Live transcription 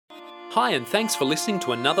Hi, and thanks for listening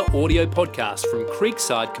to another audio podcast from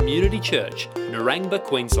Creekside Community Church, Narangba,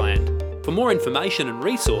 Queensland. For more information and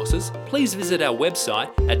resources, please visit our website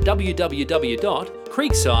at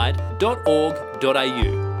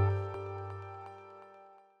www.creekside.org.au.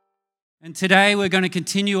 And today we're going to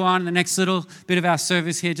continue on the next little bit of our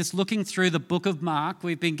service here, just looking through the book of Mark.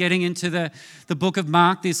 We've been getting into the book of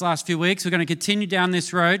Mark these last few weeks. We're going to continue down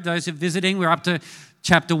this road. Those who are visiting, we're up to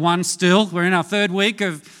chapter 1 still. We're in our third week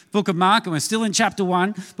of book of Mark and we're still in chapter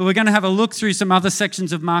 1, but we're going to have a look through some other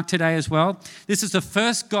sections of Mark today as well. This is the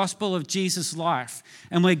first gospel of Jesus' life,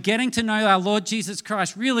 and we're getting to know our Lord Jesus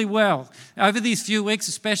Christ really well over these few weeks,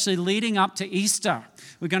 especially leading up to Easter.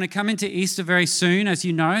 We're going to come into Easter very soon, as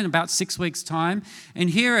you know, in about 6 weeks' time. And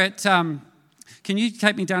here at, can you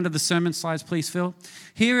take me down to the sermon slides, please, Phil?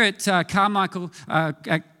 Here at Carmichael,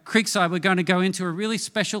 at Creekside, we're going to go into a really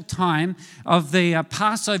special time of the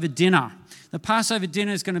Passover dinner. The Passover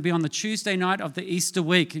dinner is going to be on the Tuesday night of the Easter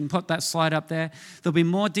week. You can put that slide up there. There'll be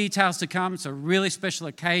more details to come. It's a really special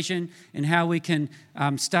occasion in how we can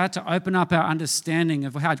start to open up our understanding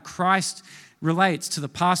of how Christ relates to the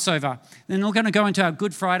Passover. Then we're going to go into our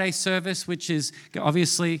Good Friday service, which is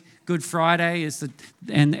obviously Good Friday,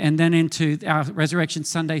 and then into our Resurrection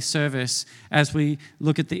Sunday service as we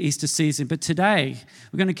look at the Easter season. But today,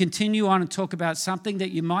 we're going to continue on and talk about something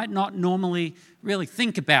that you might not normally really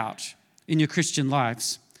think about in your Christian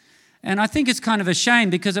lives. And I think it's kind of a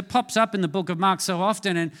shame because it pops up in the book of Mark so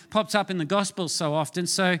often and pops up in the Gospels so often.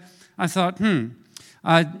 So I thought,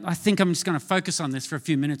 I think I'm just going to focus on this for a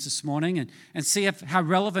few minutes this morning and see how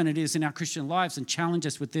relevant it is in our Christian lives and challenge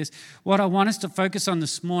us with this. What I want us to focus on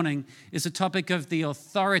this morning is the topic of the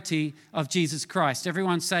authority of Jesus Christ.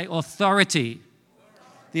 Everyone say authority.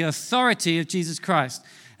 The authority of Jesus Christ.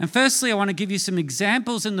 And firstly, I want to give you some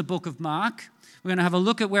examples in the book of Mark. We're going to have a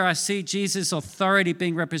look at where I see Jesus' authority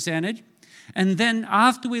being represented. And then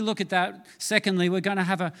after we look at that, secondly, we're going to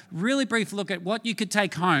have a really brief look at what you could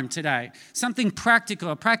take home today. Something practical,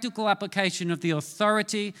 a practical application of the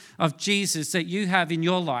authority of Jesus that you have in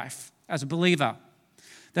your life as a believer.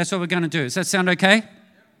 That's what we're going to do. Does that sound okay?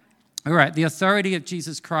 All right, the authority of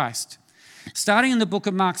Jesus Christ. Starting in the book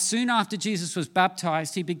of Mark, soon after Jesus was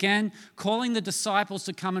baptized, he began calling the disciples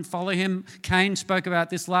to come and follow him. Cain spoke about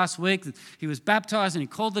this last week. He was baptized and he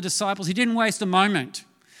called the disciples. He didn't waste a moment.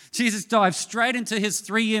 Jesus dived straight into his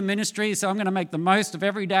 3-year ministry, so I'm going to make the most of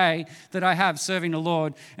every day that I have serving the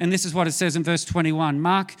Lord. And this is what it says in verse 21.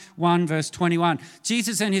 Mark 1, verse 21.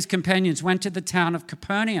 Jesus and his companions went to the town of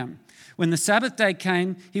Capernaum. When the Sabbath day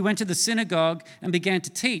came, he went to the synagogue and began to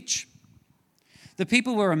teach. The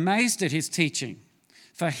people were amazed at his teaching,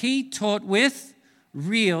 for he taught with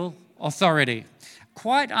real authority,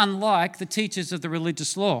 quite unlike the teachers of the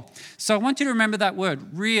religious law. So I want you to remember that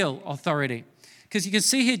word, real authority. Because you can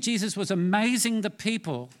see here Jesus was amazing the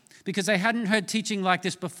people because they hadn't heard teaching like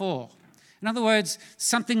this before. In other words,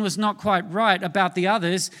 something was not quite right about the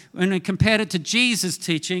others. When we compared it to Jesus'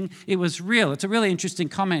 teaching, it was real. It's a really interesting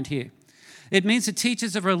comment here. It means the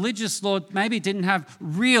teachers of religious law maybe didn't have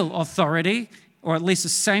real authority, or at least the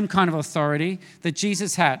same kind of authority that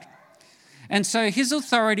Jesus had. And so his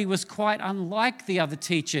authority was quite unlike the other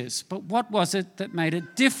teachers. But what was it that made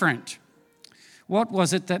it different? What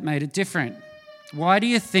was it that made it different? Why do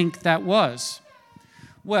you think that was?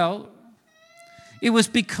 Well, it was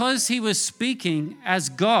because he was speaking as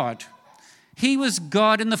God. He was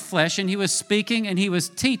God in the flesh, and he was speaking and he was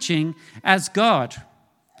teaching as God.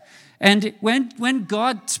 And when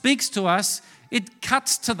God speaks to us, it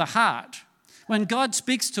cuts to the heart. When God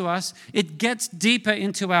speaks to us, it gets deeper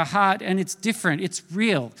into our heart and it's different. It's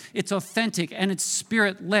real, it's authentic, and it's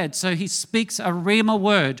spirit-led. So he speaks a rhema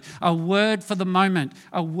word, a word for the moment,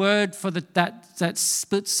 a word for that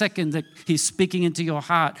split second that he's speaking into your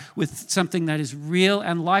heart with something that is real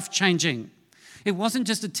and life-changing. It wasn't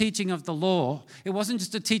just a teaching of the law. It wasn't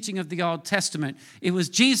just a teaching of the Old Testament. It was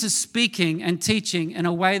Jesus speaking and teaching in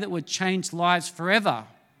a way that would change lives forever.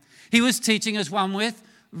 He was teaching as one with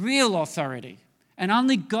real authority. And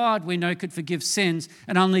only God, we know, could forgive sins,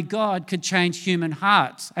 and only God could change human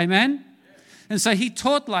hearts. Amen? And so he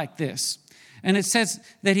taught like this. And it says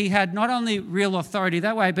that he had not only real authority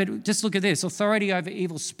that way, but just look at this, authority over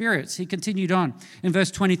evil spirits. He continued on in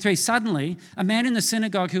verse 23. Suddenly, a man in the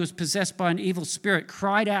synagogue who was possessed by an evil spirit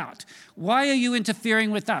cried out, "Why are you interfering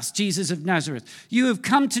with us, Jesus of Nazareth? You have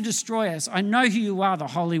come to destroy us. I know who you are, the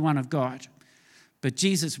Holy One of God." But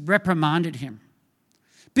Jesus reprimanded him.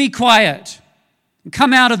 "Be quiet and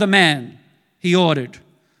come out of the man," he ordered.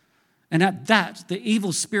 And at that, the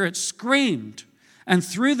evil spirit screamed and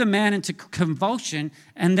threw the man into convulsion,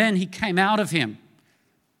 and then he came out of him.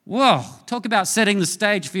 Whoa, talk about setting the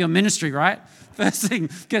stage for your ministry, right? First thing,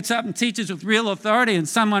 gets up and teaches with real authority, and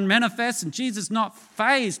someone manifests, and Jesus not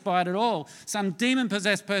fazed by it at all. Some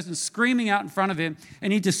demon-possessed person screaming out in front of him,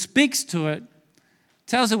 and he just speaks to it,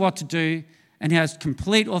 tells it what to do, and he has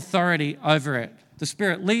complete authority over it. The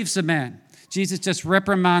spirit leaves the man. Jesus just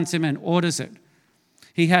reprimands him and orders it.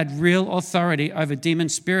 He had real authority over demon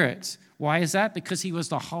spirits. Why is that? Because he was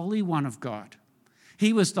the Holy One of God.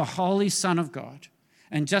 He was the Holy Son of God.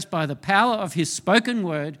 And just by the power of his spoken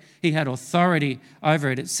word, he had authority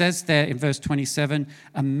over it. It says there in verse 27,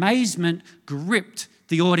 amazement gripped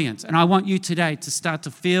the audience. And I want you today to start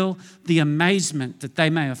to feel the amazement that they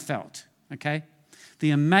may have felt, okay?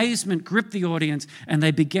 The amazement gripped the audience, and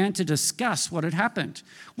they began to discuss what had happened.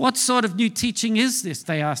 What sort of new teaching is this?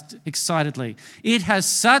 They asked excitedly. It has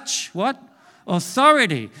such, what?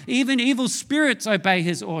 Authority. Even evil spirits obey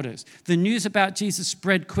his orders. The news about Jesus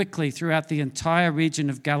spread quickly throughout the entire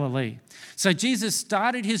region of Galilee. So Jesus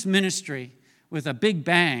started his ministry with a big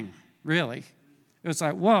bang, really. It was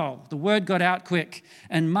like, whoa, the word got out quick.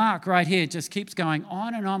 And Mark right here just keeps going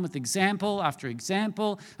on and on with example after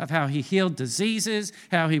example of how he healed diseases,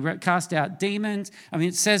 how he cast out demons. I mean,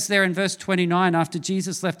 it says there in verse 29, after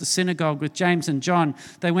Jesus left the synagogue with James and John,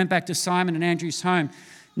 they went back to Simon and Andrew's home.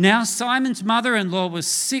 Now Simon's mother-in-law was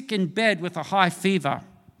sick in bed with a high fever,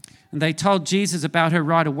 and they told Jesus about her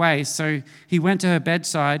right away. So he went to her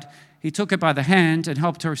bedside, he took her by the hand and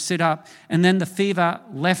helped her sit up, and then the fever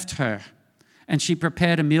left her, and she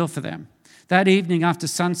prepared a meal for them. That evening after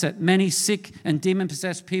sunset, many sick and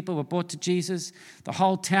demon-possessed people were brought to Jesus. The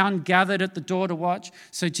whole town gathered at the door to watch.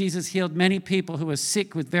 So Jesus healed many people who were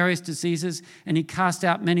sick with various diseases, and he cast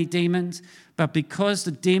out many demons. But because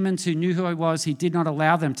the demons who knew who he was, he did not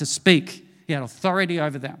allow them to speak. He had authority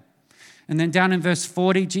over them. And then down in verse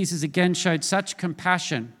 40, Jesus again showed such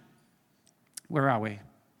compassion. Where are we?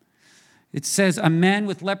 It says, a man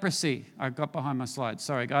with leprosy. I got behind my slides.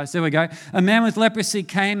 Sorry, guys. There we go. A man with leprosy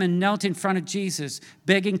came and knelt in front of Jesus,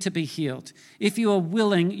 begging to be healed. If you are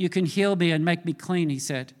willing, you can heal me and make me clean, he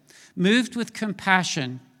said. Moved with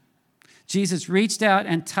compassion, Jesus reached out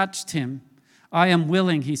and touched him. I am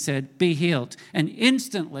willing, he said, be healed. And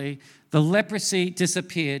instantly, the leprosy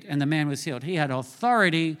disappeared and the man was healed. He had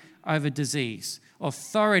authority over disease,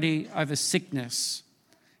 authority over sickness.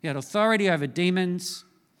 He had authority over demons.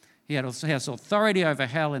 He has authority over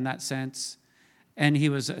hell in that sense, and he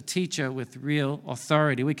was a teacher with real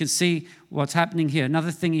authority. We can see what's happening here.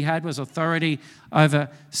 Another thing he had was authority over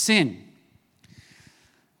sin.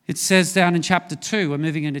 It says down in chapter 2, we're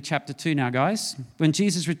moving into chapter 2 now, guys. When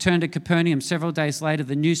Jesus returned to Capernaum several days later,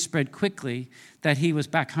 the news spread quickly that he was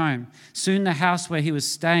back home. Soon the house where he was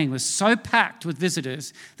staying was so packed with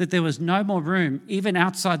visitors that there was no more room, even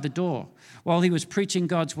outside the door. While he was preaching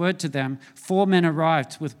God's word to them, 4 men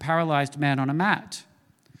arrived with a paralyzed man on a mat.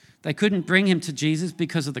 They couldn't bring him to Jesus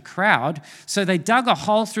because of the crowd, so they dug a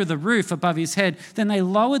hole through the roof above his head. Then they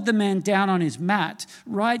lowered the man down on his mat,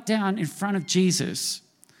 right down in front of Jesus.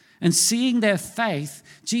 And seeing their faith,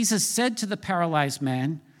 Jesus said to the paralyzed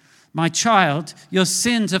man, my child, your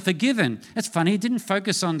sins are forgiven. That's funny. He didn't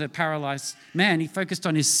focus on the paralyzed man. He focused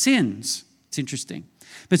on his sins. It's interesting.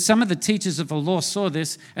 But some of the teachers of the law saw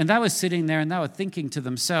this, and they were sitting there and they were thinking to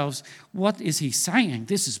themselves, what is he saying?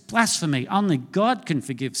 This is blasphemy. Only God can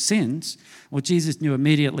forgive sins. Well, Jesus knew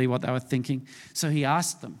immediately what they were thinking. So he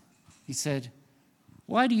asked them. He said,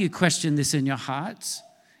 why do you question this in your hearts?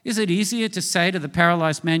 Is it easier to say to the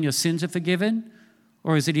paralyzed man, your sins are forgiven?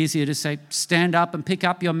 Or is it easier to say, stand up and pick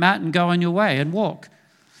up your mat and go on your way and walk?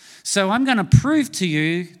 So I'm going to prove to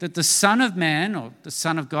you that the Son of Man, or the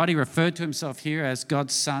Son of God, he referred to himself here as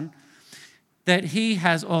God's Son, that he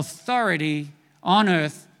has authority on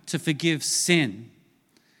earth to forgive sin.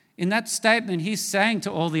 In that statement, he's saying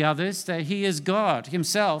to all the others that he is God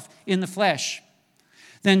himself in the flesh.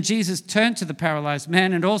 Then Jesus turned to the paralyzed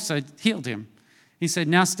man and also healed him. He said,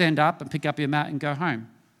 now stand up and pick up your mat and go home.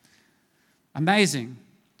 Amazing.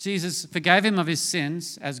 Jesus forgave him of his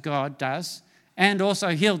sins, as God does, and also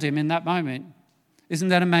healed him in that moment. Isn't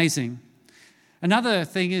that amazing? Another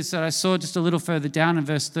thing is that I saw just a little further down in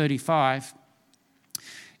verse 35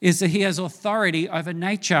 is that he has authority over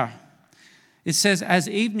nature. It says, as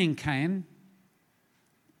evening came,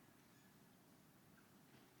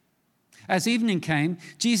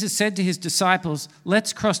 Jesus said to his disciples,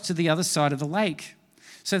 let's cross to the other side of the lake.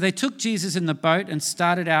 So they took Jesus in the boat and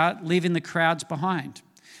started out, leaving the crowds behind.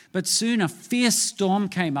 But soon a fierce storm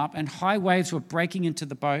came up and high waves were breaking into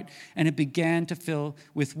the boat and it began to fill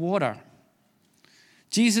with water.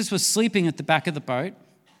 Jesus was sleeping at the back of the boat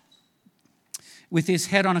with his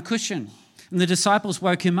head on a cushion. And the disciples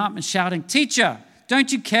woke him up and shouting, Teacher,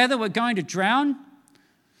 Don't you care that we're going to drown?"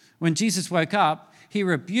 When Jesus woke up, he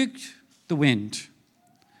rebuked the wind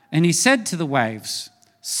and he said to the waves,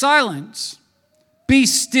 "Silence, be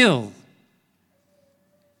still."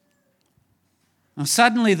 Now,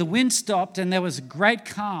 suddenly the wind stopped and there was a great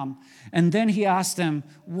calm. And then he asked them,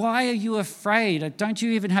 "Why are you afraid? Don't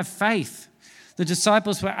you even have faith?" The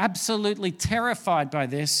disciples were absolutely terrified by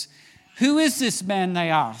this. "Who is this man?" they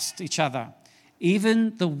asked each other.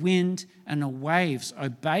 "Even the wind and the waves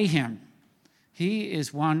obey him. He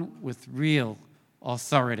is one with real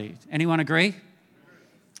authority." Anyone agree?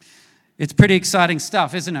 It's pretty exciting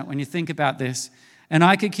stuff, isn't it, when you think about this? And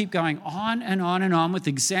I could keep going on and on and on with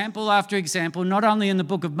example after example, not only in the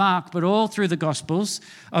book of Mark, but all through the Gospels,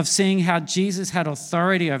 of seeing how Jesus had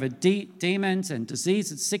authority over demons and disease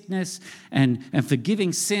and sickness and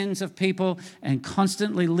forgiving sins of people and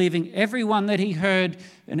constantly leaving everyone that he heard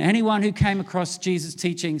and anyone who came across Jesus'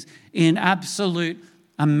 teachings in absolute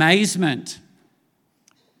amazement.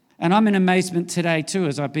 And I'm in amazement today too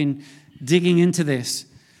as I've been digging into this.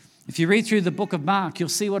 If you read through the book of Mark, you'll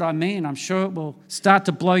see what I mean. I'm sure it will start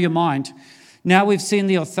to blow your mind. Now we've seen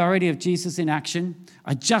the authority of Jesus in action.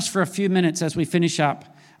 Just for a few minutes as we finish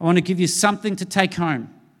up, I want to give you something to take home,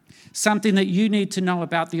 something that you need to know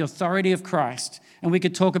about the authority of Christ. And we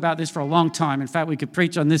could talk about this for a long time. In fact, we could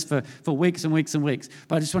preach on this for weeks and weeks and weeks.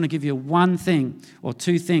 But I just want to give you one thing or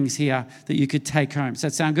two things here that you could take home. Does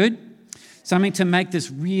that sound good? Something to make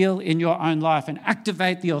this real in your own life and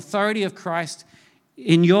activate the authority of Christ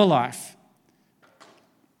in your life.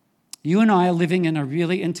 You and I are living in a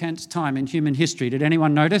really intense time in human history. Did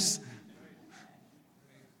anyone notice?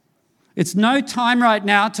 It's no time right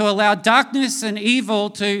now to allow darkness and evil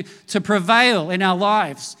to prevail in our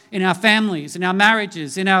lives, in our families, in our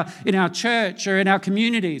marriages, in our church or in our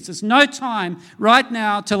communities. There's no time right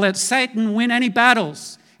now to let Satan win any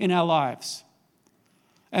battles in our lives.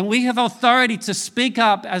 And we have authority to speak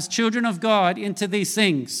up as children of God into these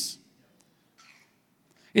things.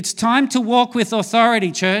 It's time to walk with authority,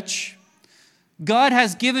 church. God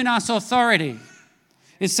has given us authority.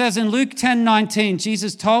 It says in Luke 10:19,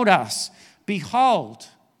 Jesus told us, "Behold,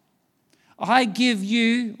 I give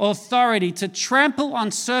you authority to trample on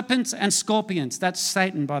serpents and scorpions," that's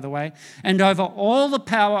Satan, by the way, "and over all the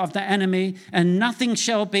power of the enemy, and nothing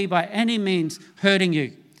shall be by any means hurting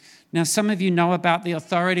you." Now, some of you know about the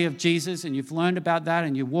authority of Jesus and you've learned about that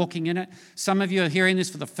and you're walking in it. Some of you are hearing this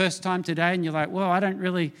for the first time today and you're like, "Well,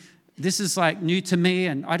 this is like new to me,"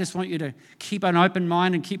 and I just want you to keep an open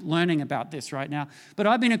mind and keep learning about this right now. But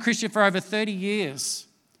I've been a Christian for over 30 years.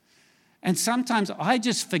 And sometimes I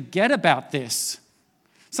just forget about this.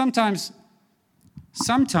 Sometimes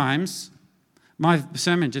my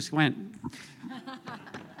sermon just went.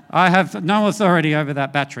 I have no authority over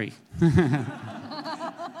that battery.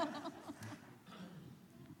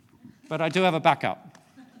 But I do have a backup.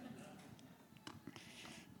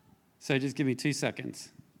 So just give me 2 seconds.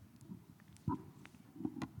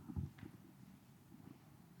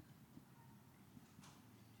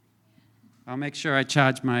 I'll make sure I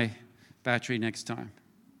charge my battery next time.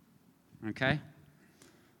 Okay?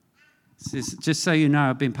 Just so you know,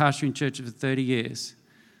 I've been pastoring churches for 30 years.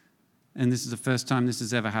 And this is the first time this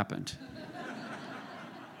has ever happened.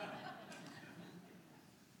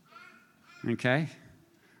 Okay?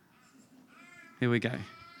 Here we go.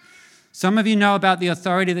 Some of you know about the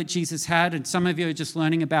authority that Jesus had, and some of you are just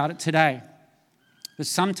learning about it today. But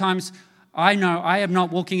sometimes I know I am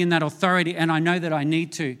not walking in that authority, and I know that I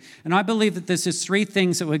need to. And I believe that there's just 3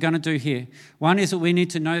 things that we're going to do here. One is that we need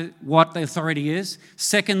to know what the authority is.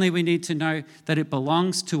 Secondly, we need to know that it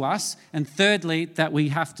belongs to us. And thirdly, that we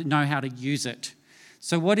have to know how to use it.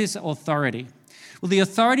 So what is authority? Well, the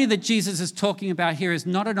authority that Jesus is talking about here is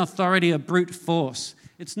not an authority of brute force.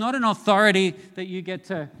 It's not an authority that you get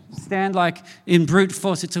to stand like in brute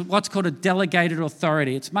force. It's what's called a delegated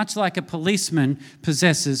authority. It's much like a policeman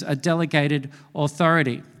possesses a delegated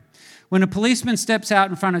authority. When a policeman steps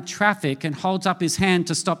out in front of traffic and holds up his hand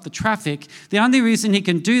to stop the traffic, the only reason he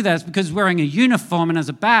can do that is because he's wearing a uniform and has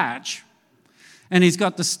a badge. And he's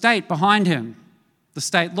got the state behind him, the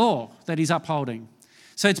state law that he's upholding.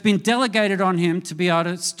 So it's been delegated on him to be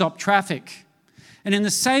able to stop traffic. And in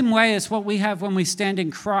the same way as what we have when we stand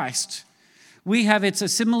in Christ, it's a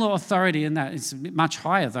similar authority in that it's much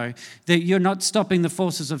higher though, that you're not stopping the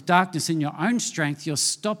forces of darkness in your own strength. You're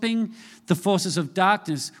stopping the forces of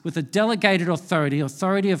darkness with a delegated authority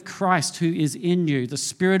of Christ who is in you, the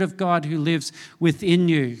Spirit of God who lives within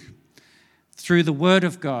you through the Word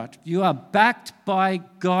of God. You are backed by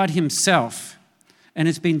God Himself and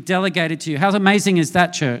it's been delegated to you. How amazing is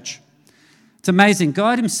that, church? It's amazing.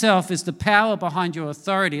 God himself is the power behind your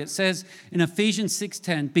authority. It says in Ephesians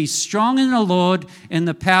 6:10, be strong in the Lord in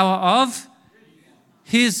the power of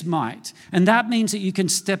his might. And that means that you can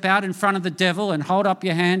step out in front of the devil and hold up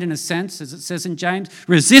your hand in a sense, as it says in James,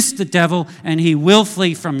 resist the devil and he will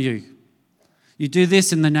flee from you. You do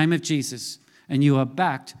this in the name of Jesus and you are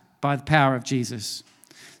backed by the power of Jesus.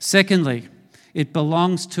 Secondly, it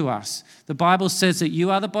belongs to us. The Bible says that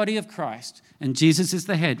you are the body of Christ and Jesus is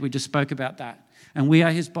the head. We just spoke about that. And we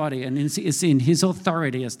are his body, and it's in his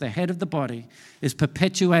authority as the head of the body is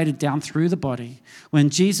perpetuated down through the body. When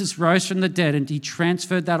Jesus rose from the dead and he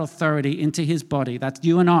transferred that authority into his body, that's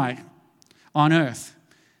you and I on earth,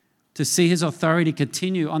 to see his authority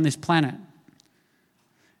continue on this planet.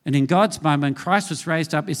 And in God's mind, when Christ was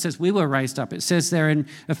raised up, it says we were raised up. It says there in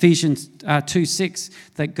Ephesians 2:6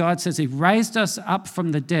 that God says he raised us up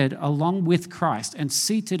from the dead along with Christ and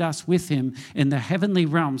seated us with him in the heavenly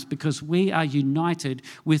realms because we are united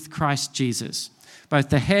with Christ Jesus. Both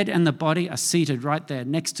the head and the body are seated right there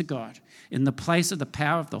next to God in the place of the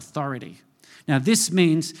power of the authority. Now this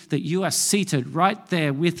means that you are seated right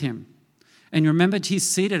there with him. And remember, he's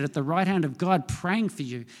seated at the right hand of God, praying for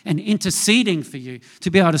you and interceding for you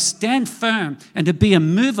to be able to stand firm and to be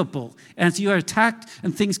immovable as you are attacked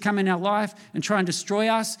and things come in our life and try and destroy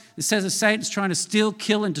us. It says that Satan's trying to steal,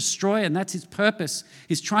 kill, and destroy, and that's his purpose.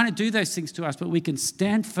 He's trying to do those things to us, but we can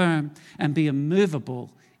stand firm and be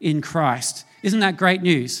immovable in Christ. Isn't that great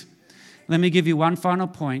news? Let me give you one final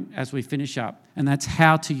point as we finish up, and that's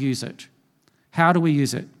how to use it. How do we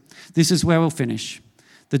use it? This is where we'll finish.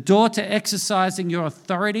 The door to exercising your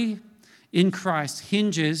authority in Christ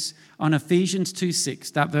hinges on Ephesians 2:6,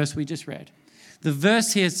 that verse we just read. The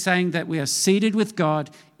verse here is saying that we are seated with God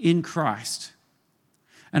in Christ.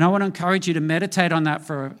 And I want to encourage you to meditate on that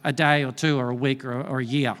for a day or two or a week or a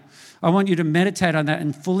year. I want you to meditate on that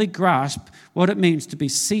and fully grasp what it means to be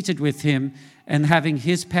seated with him and having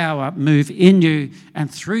his power move in you and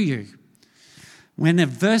through you. When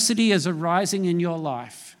adversity is arising in your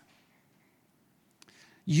life,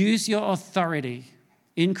 use your authority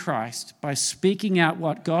in Christ by speaking out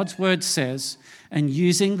what God's word says and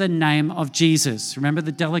using the name of Jesus. Remember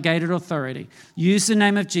the delegated authority. Use the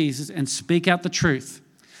name of Jesus and speak out the truth.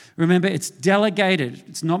 Remember, it's delegated.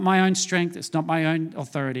 It's not my own strength. It's not my own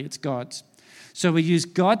authority. It's God's. So we use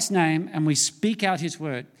God's name and we speak out his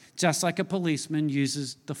word, just like a policeman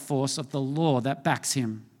uses the force of the law that backs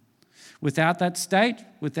him. Without that state,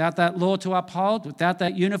 without that law to uphold, without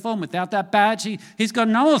that uniform, without that badge, he's got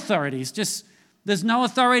no authority. There's no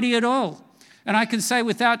authority at all. And I can say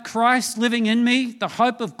without Christ living in me, the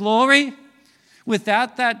hope of glory,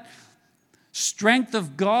 without that strength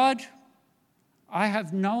of God, I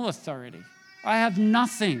have no authority. I have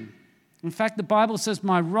nothing. In fact, the Bible says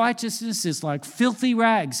my righteousness is like filthy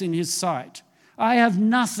rags in his sight. I have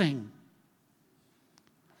nothing.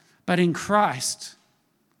 But in Christ,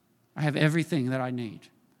 I have everything that I need.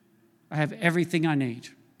 I have everything I need.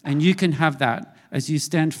 And you can have that as you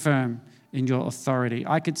stand firm in your authority.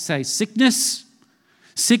 I could say, sickness,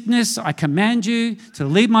 I command you to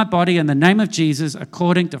leave my body in the name of Jesus,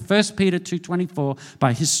 according to 1 Peter 2:24.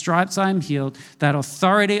 By his stripes I am healed. That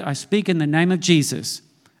authority I speak in the name of Jesus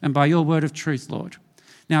and by your word of truth, Lord.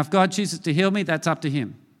 Now, if God chooses to heal me, that's up to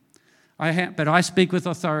him. But I speak with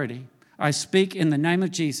authority. I speak in the name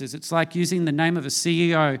of Jesus. It's like using the name of a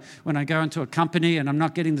CEO when I go into a company and I'm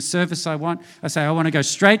not getting the service I want. I say, I want to go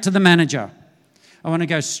straight to the manager. I want to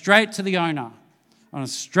go straight to the owner. I want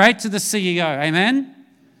to straight to the CEO. Amen?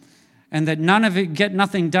 And that none of it get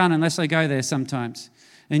nothing done unless I go there sometimes.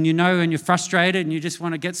 And you know when you're frustrated and you just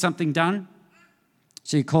want to get something done.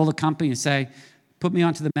 So you call the company and say, put me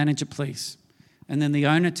onto the manager, please. And then the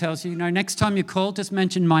owner tells you, next time you call, just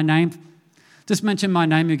mention my name. Just mention my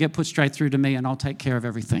name, you get put straight through to me and I'll take care of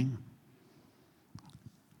everything.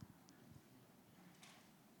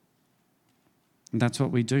 And that's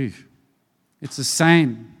what we do. It's the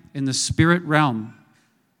same in the spirit realm,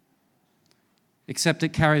 except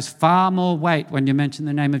it carries far more weight when you mention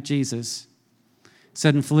the name of Jesus. It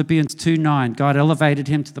said in Philippians 2:9, God elevated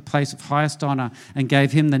him to the place of highest honor and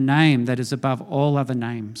gave him the name that is above all other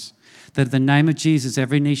names. That at the name of Jesus,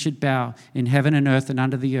 every knee should bow in heaven and earth and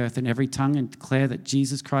under the earth, and every tongue and declare that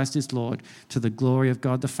Jesus Christ is Lord, to the glory of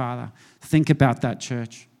God the Father. Think about that,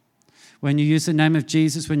 church. When you use the name of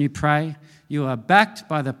Jesus, when you pray, you are backed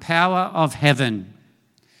by the power of heaven.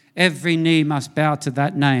 Every knee must bow to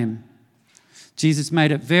that name. Jesus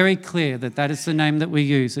made it very clear that that is the name that we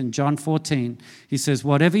use. In John 14, he says,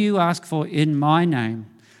 whatever you ask for in my name,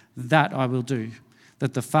 that I will do,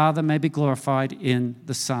 that the Father may be glorified in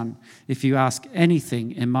the Son. If you ask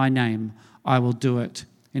anything in my name, I will do it.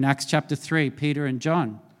 In Acts chapter 3, Peter and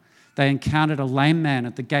John, they encountered a lame man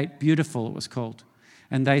at the gate, Beautiful it was called.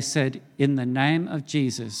 And they said, in the name of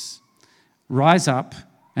Jesus, rise up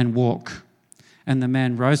and walk. And the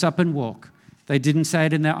man rose up and walked. They didn't say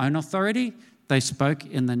it in their own authority. They spoke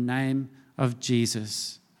in the name of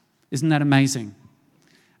Jesus. Isn't that amazing?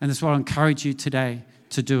 And that's what I encourage you today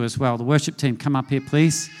to do as well. The worship team, come up here,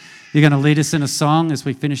 please. You're going to lead us in a song as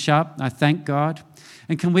we finish up. I thank God.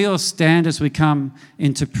 And can we all stand as we come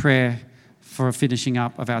into prayer for a finishing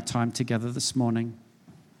up of our time together this morning?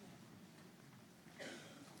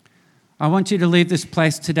 I want you to leave this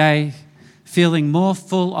place today feeling more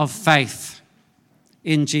full of faith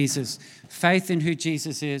in Jesus. Faith in who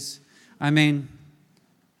Jesus is. I mean,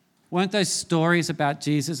 weren't those stories about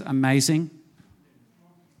Jesus amazing?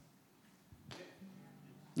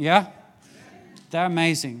 Yeah? They're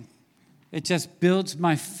amazing. It just builds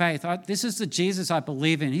my faith. This is the Jesus I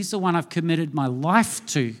believe in. He's the one I've committed my life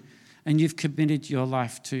to, and you've committed your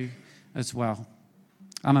life to as well.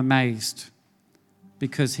 I'm amazed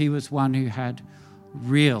because he was one who had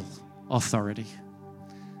real authority.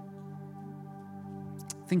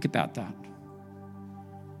 Think about that.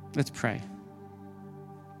 Let's pray.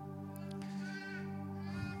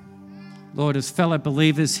 Lord, as fellow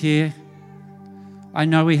believers here, I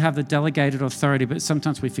know we have the delegated authority, but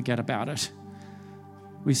sometimes we forget about it.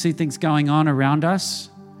 We see things going on around us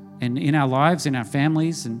and in our lives, in our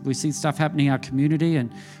families, and we see stuff happening in our community,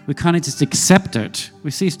 and we kind of just accept it.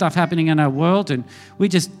 We see stuff happening in our world, and we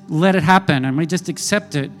just let it happen, and we just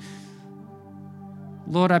accept it.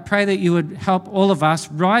 Lord, I pray that you would help all of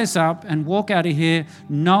us rise up and walk out of here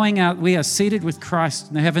knowing we are seated with Christ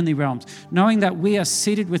in the heavenly realms, knowing that we are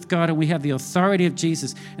seated with God and we have the authority of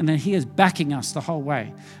Jesus and that he is backing us the whole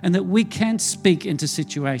way, and that we can speak into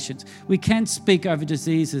situations. We can speak over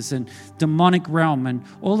diseases and demonic realm and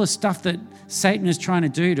all the stuff that Satan is trying to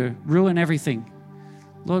do to ruin everything.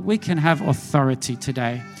 Lord, we can have authority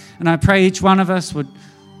today. And I pray each one of us would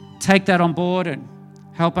take that on board and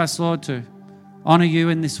help us, Lord, to honor you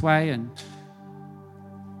in this way and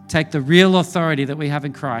take the real authority that we have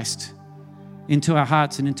in Christ into our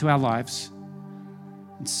hearts and into our lives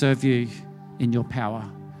and serve you in your power.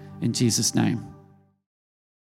 In Jesus' name.